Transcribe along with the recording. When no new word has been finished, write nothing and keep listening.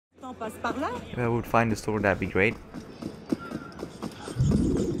If I would find the store, that'd be great.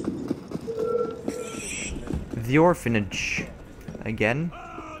 The orphanage. Again.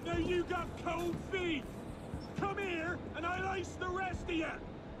 Now you got cold feet. Come here, and I'll ice the rest of you.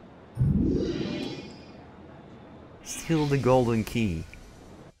 Steal the golden key.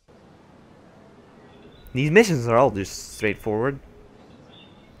 These missions are all just straightforward.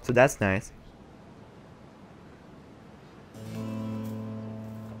 So that's nice.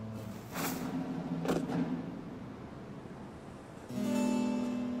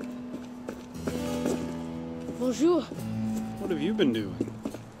 Bonjour. What have you been doing?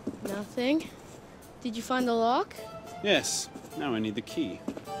 Nothing. Did you find the lock? Yes, now I need the key.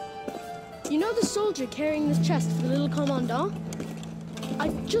 You know the soldier carrying this chest for the little commandant? I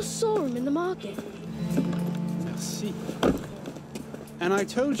just saw him in the market. Merci. And I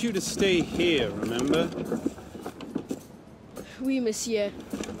told you to stay here, remember? Oui, monsieur.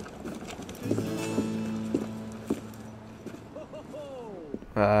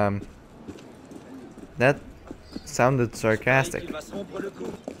 That sounded sarcastic.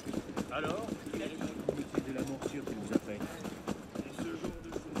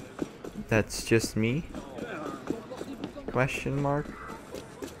 That's just me? Question mark?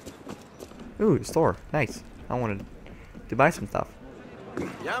 Ooh, store. Nice. I wanted to buy some stuff.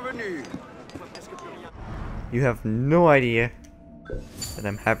 You have no idea that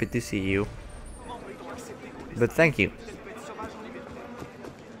I'm happy to see you. But thank you.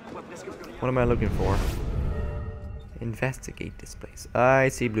 What am I looking for? Investigate this place. I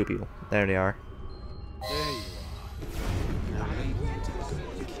see blue people. There they are.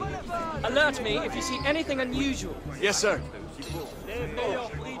 Alert me if you see anything unusual. Yes, sir.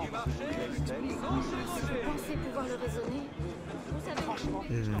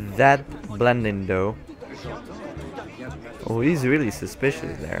 That blending though. Oh, he's really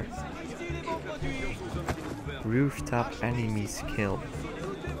suspicious there. Rooftop enemies killed.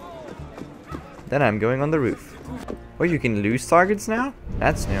 Then I'm going on the roof. Oh, you can lose targets now?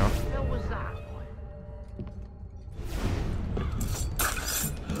 That's new.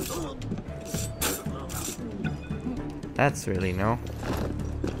 That's really new.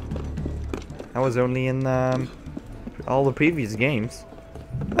 That was only in all the previous games.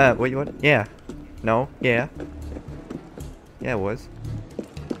 Wait, what? Yeah. No. Yeah. Yeah, it was.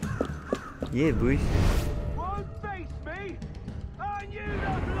 Yeah, boys. Won't face me, and you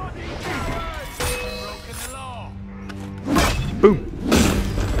the bloody broken the law. Boom.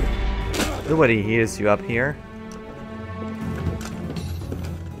 Nobody hears you up here.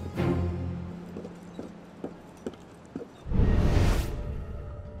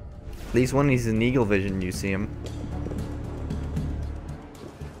 At least when he's in eagle vision, you see him.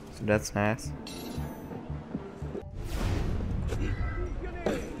 So that's nice.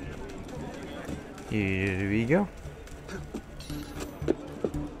 Here we go. You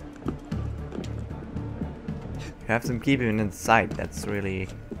have to keep him in sight. That's really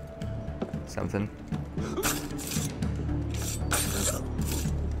something.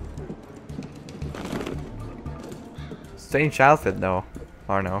 Strange outfit though.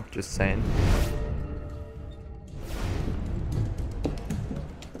 Or no, just saying.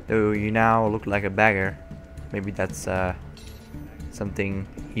 Oh, you now look like a beggar. Maybe that's something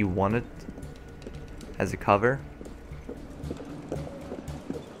he wanted as a cover.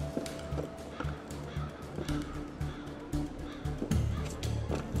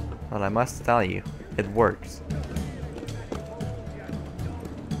 Well, I must tell you, it works.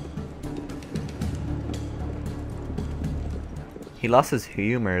 He lost his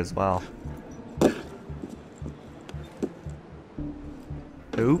humor as well.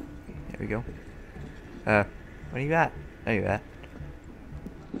 Ooh, there we go. What are you at? There you at.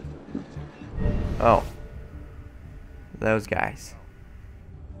 Oh. Those guys.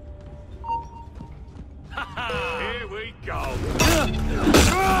 Here we go.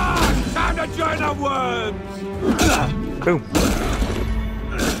 Time to join the worms. Boom.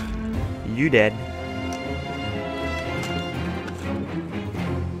 You dead.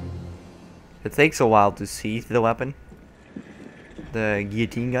 It takes a while to see the weapon. The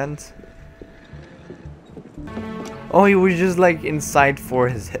guillotine guns. Oh, he was just like inside for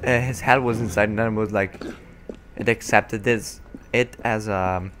his head was inside, and then it was like it accepted it as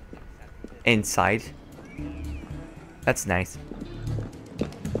inside. That's nice.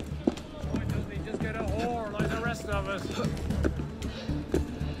 Why doesn't he just get a whore like the rest of us?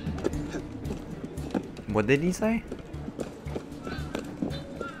 What did he say?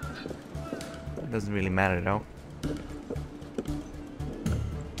 It doesn't really matter though.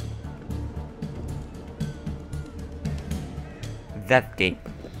 That gate.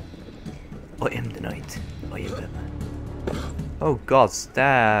 I am the night. I am Batman. Oh god,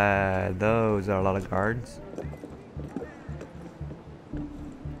 those are a lot of guards.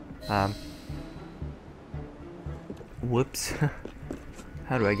 Whoops.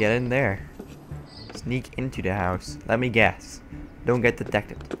 How do I get in there? Sneak into the house. Let me guess. Don't get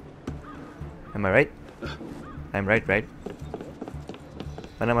detected. Am I right? I'm right?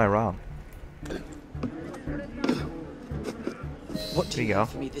 When am I wrong? What do Here we you go. have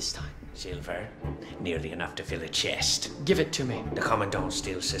for me this time? Silver, nearly enough to fill a chest. Give it to me. The Commandant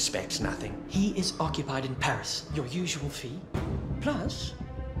still suspects nothing. He is occupied in Paris. Your usual fee, plus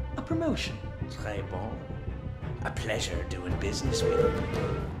a promotion. Très bon. A pleasure doing business with him.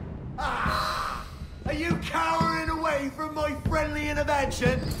 Are you cowering away from my friendly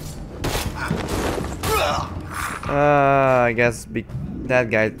intervention? I guess that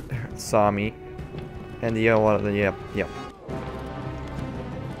guy saw me. And the other one, yep.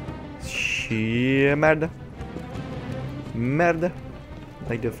 Merde. Merde.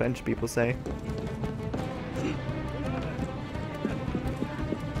 Like the French people say.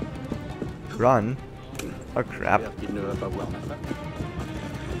 Run. Oh crap.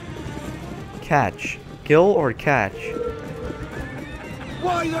 Catch. Kill or catch?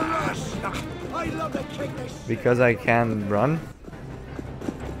 Why the rush? I love to kick this. Because I can run?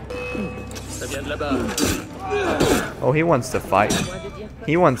 Oh, he wants to fight.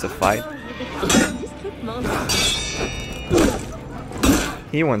 He wants to fight.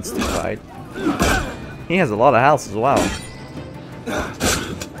 He wants to fight. He has a lot of health as well.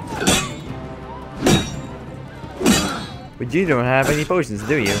 But you don't have any potions,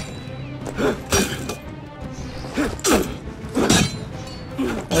 do you?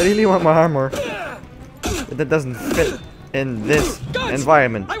 I really want my armor. But that doesn't fit in this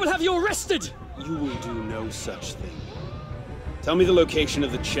environment. I will have you arrested! You will do no such thing. Tell me the location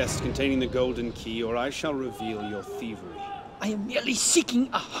of the chest containing the golden key, or I shall reveal your thievery. I am merely seeking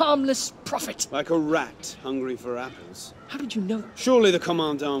a harmless profit. Like a rat hungry for apples. How did you know? Surely the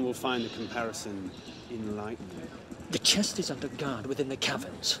Commandant will find the comparison enlightening. The chest is under guard within the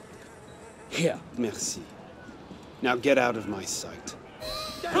caverns. Here. Merci. Now get out of my sight.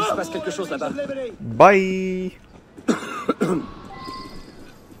 Bye!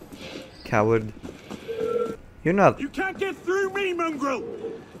 Coward. You're not. You can't get through me, mongrel.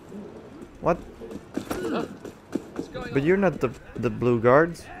 What? But you're not the blue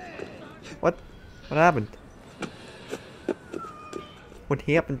guards. What? What happened? What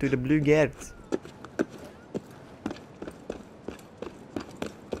happened to the blue guards?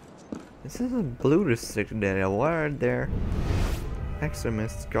 This is a blue restricted area. Why are there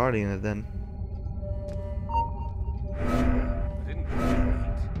extremists guarding it then?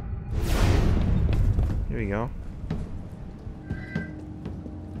 Here we go.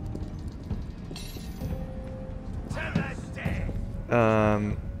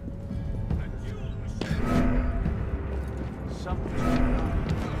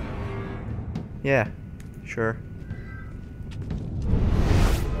 Yeah, sure.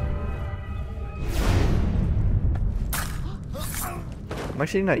 I'm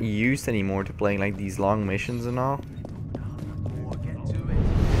actually not used anymore to playing like these long missions and all.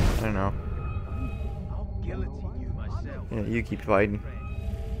 I don't know. Yeah, you keep fighting.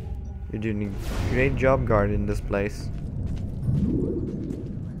 You're doing a great job guarding this place.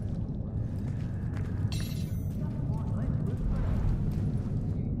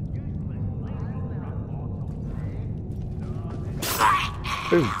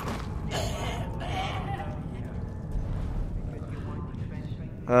 Boom.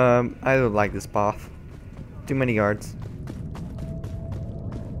 I don't like this path. Too many guards.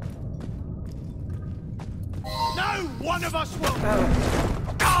 No one of us will.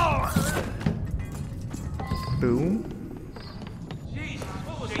 Boom.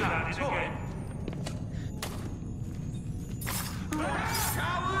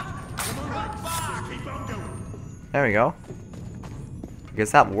 There we go. I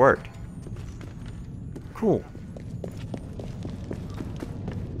guess that worked. Cool.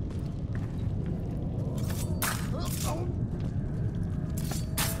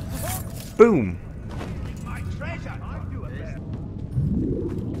 Boom.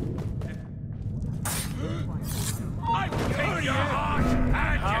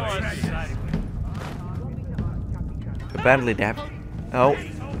 Apparently they have... Oh.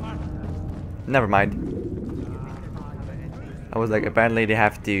 Never mind. I was like, apparently they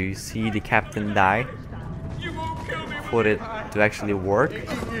have to see the captain die for it to actually work.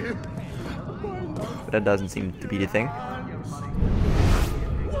 But that doesn't seem to be the thing.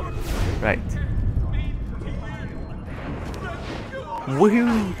 Right.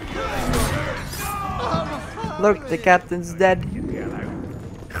 Woohoo! Look, the captain's dead.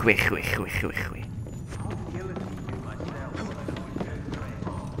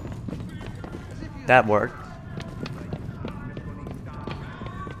 That worked.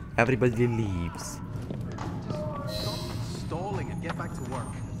 Everybody leaves. Stalling and get back to work.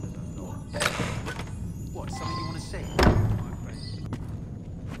 What, something you want to say?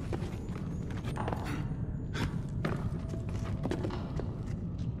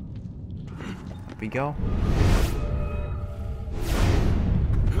 Up we go.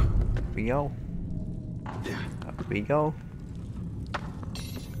 Up we go. Up we go.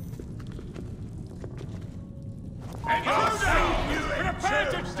 Prepare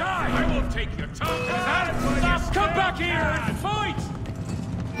to die! I will take your tongue! Come back here and fight!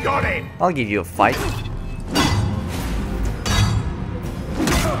 Got it! I'll give you a fight.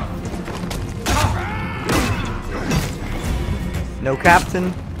 No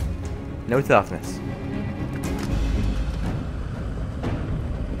captain, no toughness.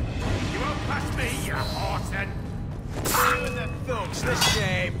 You won't pass me, you horseman! You and the thugs, the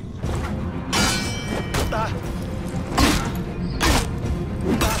shame!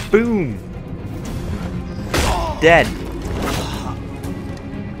 Boom! Dead.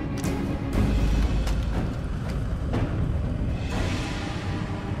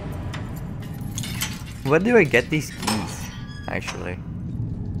 Where do I get these keys, actually?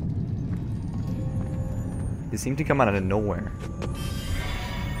 They seem to come out of nowhere.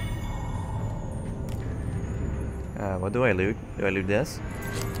 What do I loot? Do I loot this?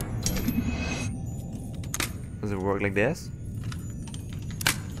 Does it work like this?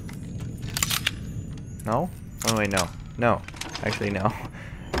 No? Oh wait, no. No. Actually, no.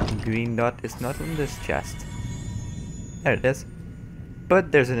 Green dot is not in this chest. There it is.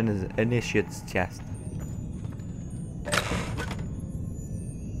 But there's an initiate's chest.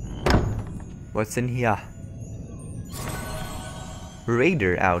 What's in here?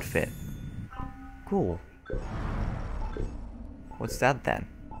 Raider outfit. Cool. What's that then?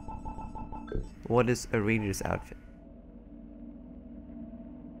 What is a raider's outfit?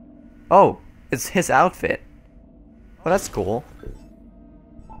 Oh, it's his outfit. Well, that's cool.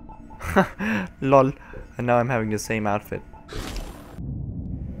 Lol. And now I'm having the same outfit.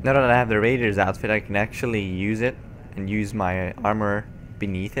 Now that I have the raider's outfit, I can actually use it and use my armor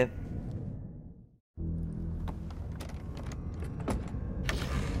beneath it.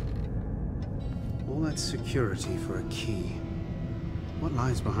 All that security for a key. What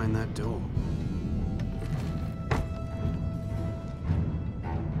lies behind that door?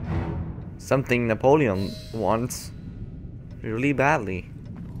 Something Napoleon wants really badly.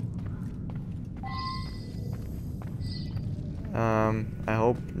 I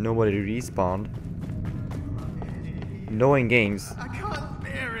hope nobody respawned. Knowing games,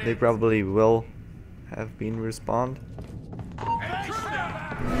 they probably will have been respawned.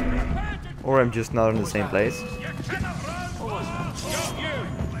 Or I'm just not in the same place.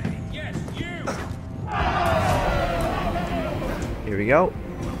 Here we go.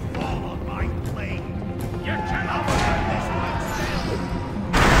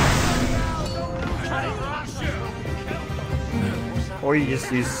 Or you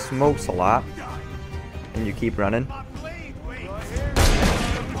just use smokes a lot and you keep running.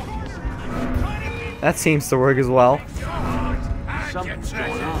 That seems to work as well. Something's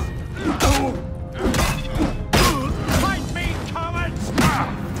going on. Fight me, cowards!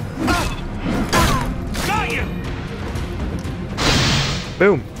 Got you!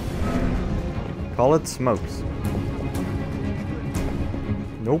 Boom. Call it smokes.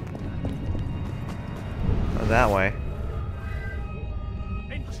 Nope. Not that way.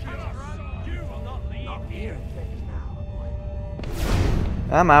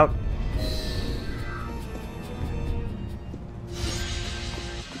 I'm out.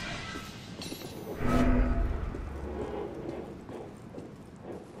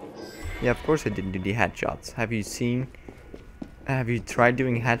 Yeah, of course I didn't do the headshots. Have you tried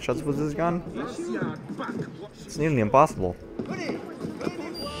doing headshots with this gun? It's nearly impossible.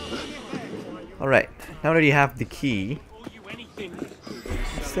 Alright, now that you have the key,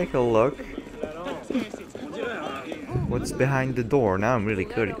 let's take a look. What's behind the door? Now I'm really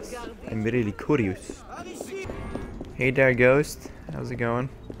curious. I'm really curious. Hey there, Ghost. How's it going?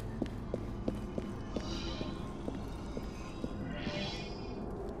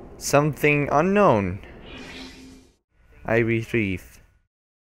 Something unknown. I retrieve.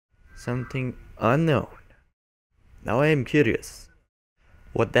 Something unknown. Now I am curious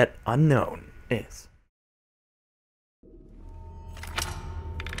what that unknown is.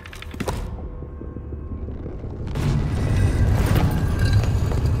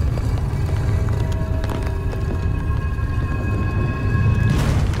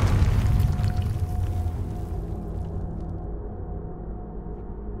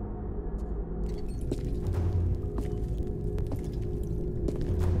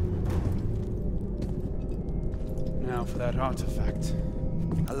 now for that artifact.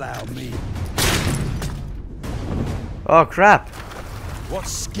 Allow me. Oh crap! What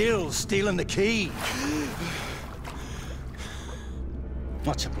skill stealing the key?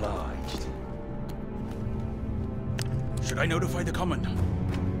 Much obliged. Should I notify the Commandant?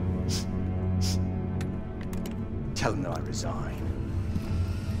 Tell him that I resign.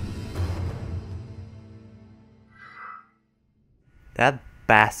 That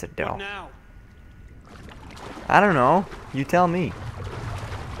bastard though. What now? I don't know. You tell me.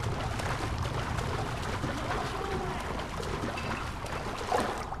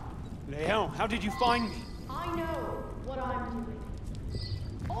 Leon, how did you find me? I know what I'm doing.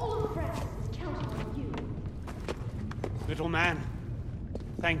 All of France is counting on you. Little man,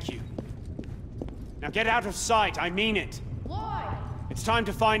 thank you. Now get out of sight, I mean it. Why? It's time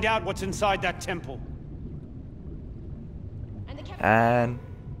to find out what's inside that temple. And the And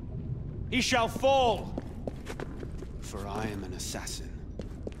He shall fall! For I am an assassin.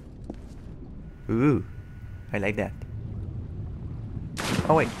 ooh, I like that.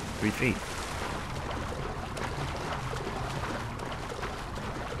 Oh wait, retreat.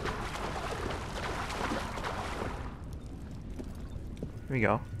 Here we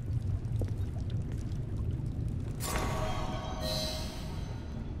go.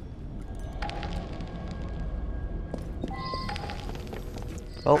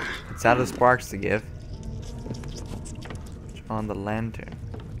 Well, it's out of sparks to give. On the lantern.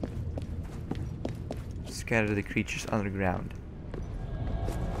 Scatter the creatures underground.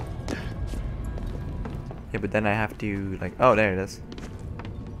 Yeah, but then I have to like, oh, there it is.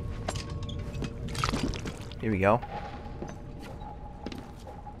 Here we go.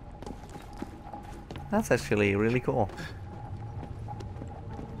 That's actually really cool.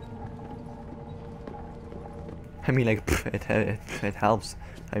 I mean, like, it helps.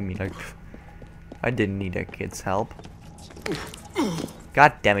 I mean, like, I didn't need a kid's help.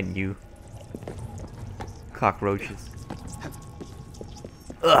 God damn it, you cockroaches!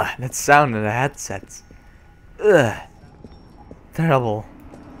 Ugh, that sound in the headsets. Ugh, terrible.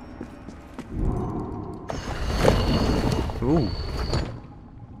 Ooh.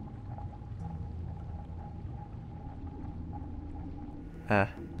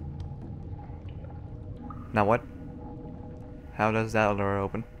 Now what? How does that door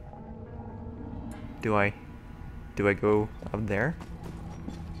open? Do I go up there?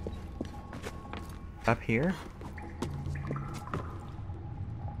 Up here?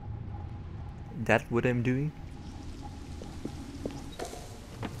 That what I'm doing?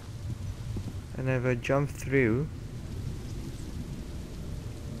 And if I jump through,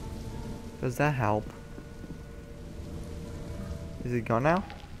 does that help? Is it gone now?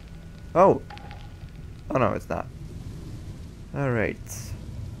 Oh! Oh no, it's not. Alright.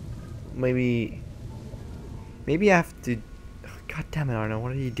 Maybe I have to... God damn it, Arno,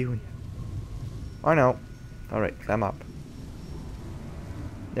 what are you doing? Arno! Alright, climb up.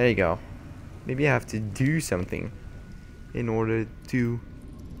 There you go. Maybe I have to do something in order to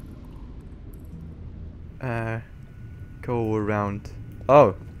go around.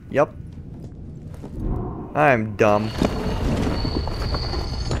 Oh, yep. I'm dumb.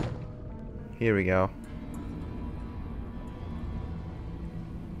 Here we go.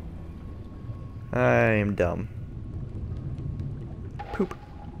 I am dumb. Poop.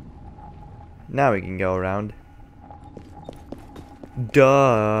 Now we can go around.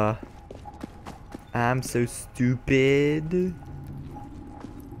 Duh. I'm so stupid.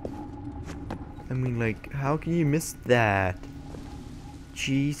 I mean, like, how can you miss that?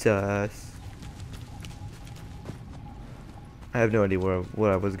 Jesus. I have no idea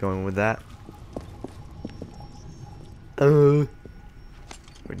where I was going with that. Where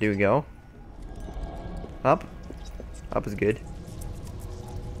do we go? Up? Up is good.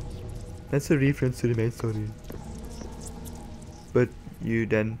 That's a reference to the main story. But you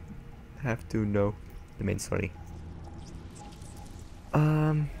then have to know the main story.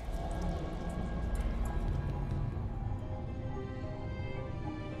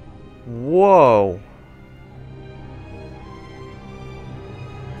 Whoa!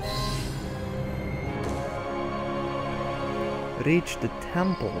 Reach the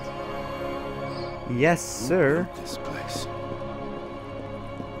temple. Yes, sir. This place.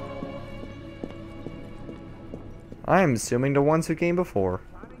 I'm assuming the ones who came before.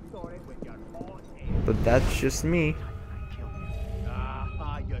 But that's just me.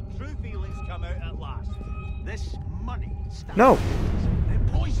 Your true feelings come out at last. This money. No!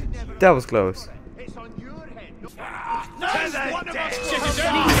 The poison never. That was close. It's on your head.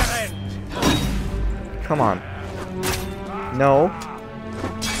 Come on. No.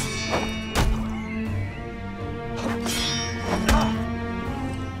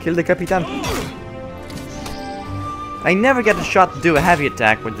 Kill the Capitan. I never get a shot to do a heavy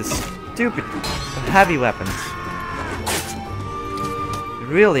attack with this stupid heavy weapons.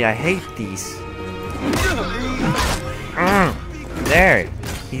 Really, I hate these. There,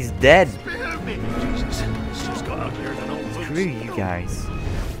 he's dead. Screw you guys.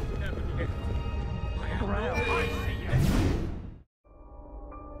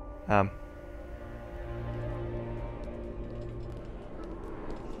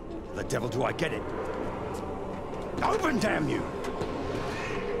 The devil do I get it? Open, damn you!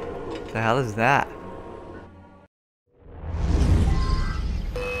 The hell is that?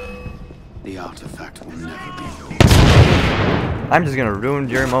 The artifact will never be yours. I'm just gonna ruin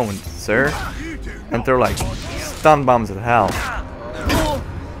your moment, sir. And throw like stun bombs at hell.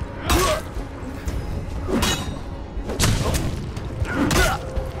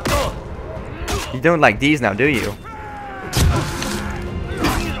 You don't like these now, do you?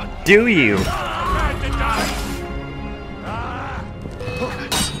 Do you?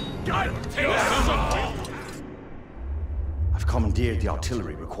 I've commandeered the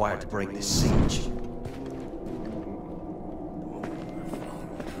artillery required to break this siege.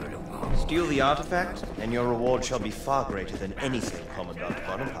 Steal the artifact, and your reward shall be far greater than anything Commandant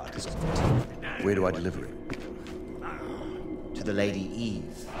Bonaparte has got. Where do I deliver it? To the Lady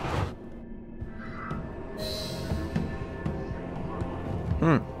Eve.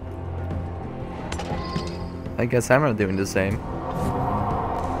 I guess I'm not doing the same.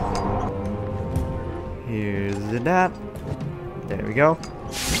 Here's the dat. There we go.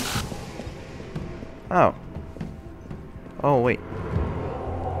 Oh. Oh wait.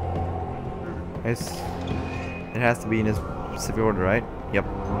 It has to be in a specific order, right? Yep.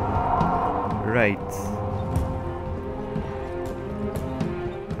 Right.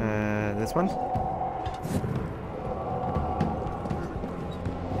 This one?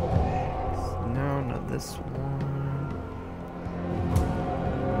 No, not this one.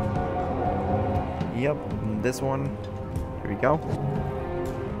 Yep, this one. Here we go.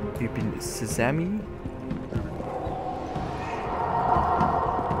 Open sesame.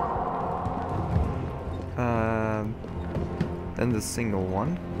 Then the single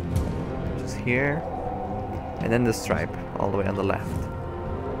one, which is here, and then the stripe all the way on the left.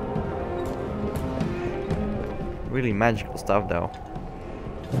 Really magical stuff, though.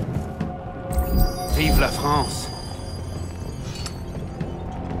 Vive la France!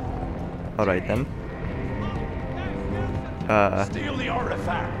 All right then. Steal the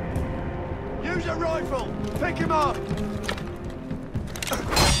artifact. Use a rifle. Pick him up.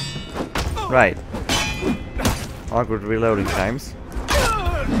 Right. Awkward reloading times.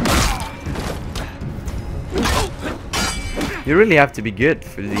 You really have to be good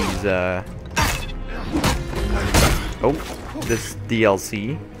for these, oh, this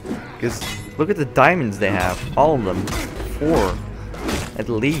DLC. Because look at the diamonds they have. All of them. 4. At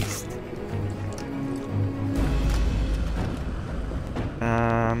least.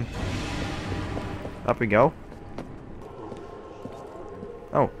 Up we go.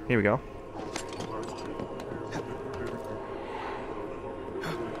 Oh, here we go.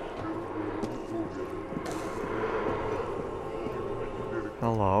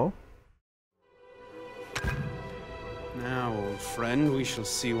 Hello? Now, old friend, we shall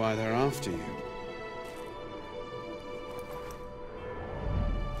see why they're after you.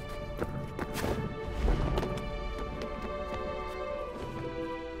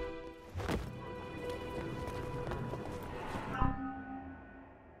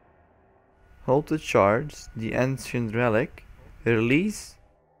 Hold to charge the ancient relic. Release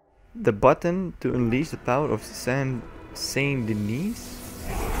the button to unleash the power of Saint Denis.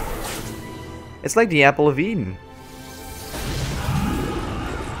 It's like the Apple of Eden.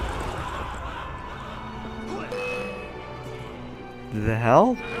 The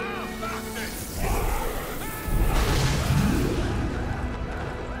hell?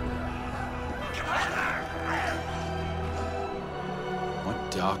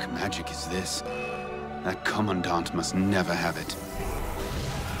 What dark magic is this? That Commandant must never have it.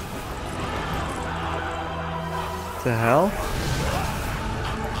 The hell?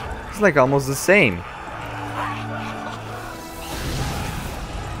 It's like almost the same.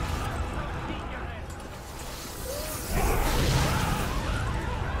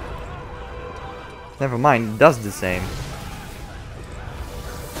 Never mind, it does the same.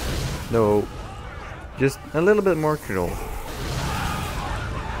 No, just a little bit more control.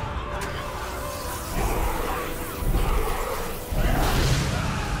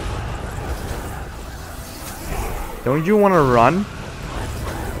 Don't you want to run?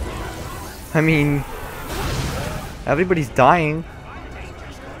 I mean, everybody's dying.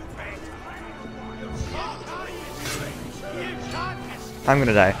 I'm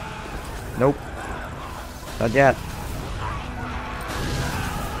gonna die. Nope. Not yet.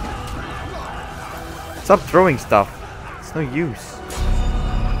 Stop throwing stuff. It's no use.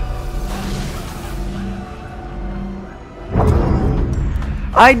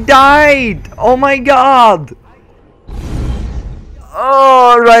 I died! Oh my god!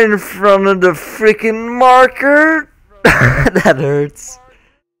 Oh, right in front of the freaking marker! That hurts.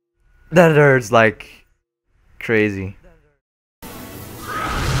 That hurts like crazy.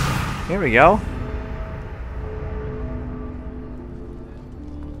 Here we go.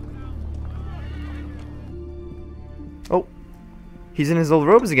 Oh, he's in his old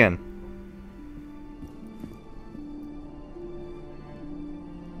robes again.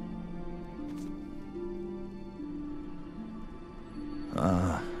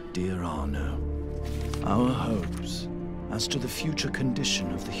 Ah, dear Arno, our hopes as to the future condition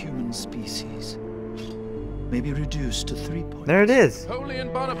of the human species may be reduced to 3 points. There it is.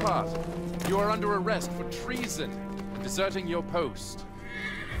 Napoleon Bonaparte, you are under arrest for treason, deserting your post.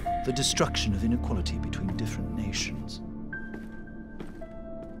 The destruction of inequality between different nations.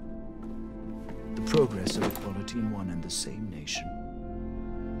 The progress of equality in one and the same nation.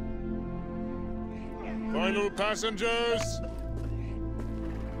 Final passengers!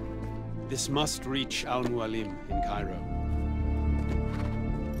 This must reach Al-Mualim in Cairo.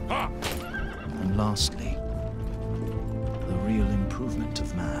 Ha! And lastly, the real improvement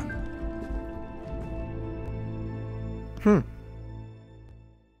of man.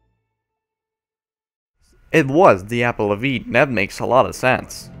 It was the apple of Eden. That makes a lot of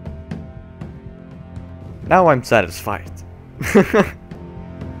sense. Now I'm satisfied.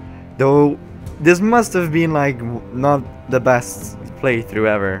 Though, this must have been like not the best playthrough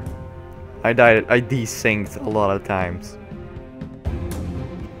ever. I desynced a lot of times.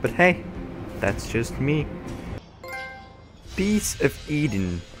 But hey, that's just me. Piece of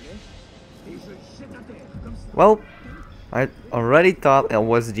Eden. Well, I already thought it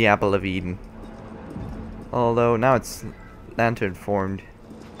was the apple of Eden. Although now it's lantern formed.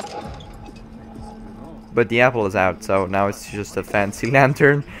 But the apple is out, so now it's just a fancy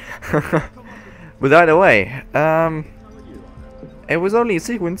lantern. But either way, it was only a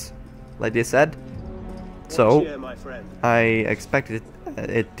sequence, like they said. So I expected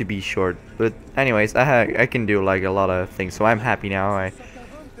it to be short. But anyways, I can do like a lot of things, so I'm happy now. I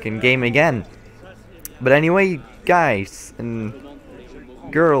can game again. But anyway, guys and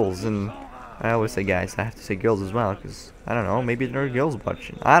girls, and I always say guys, I have to say girls as well, because I don't know, maybe there are girls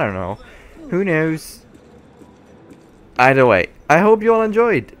watching. I don't know. Who knows? Either way, I hope you all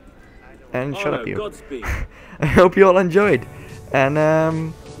enjoyed. And shut up, you. Godspeed. I hope you all enjoyed.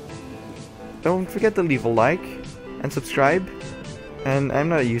 And don't forget to leave a like and subscribe. And I'm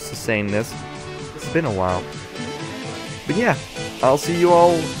not used to saying this. It's been a while. But yeah, I'll see you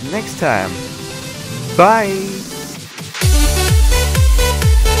all next time. Bye!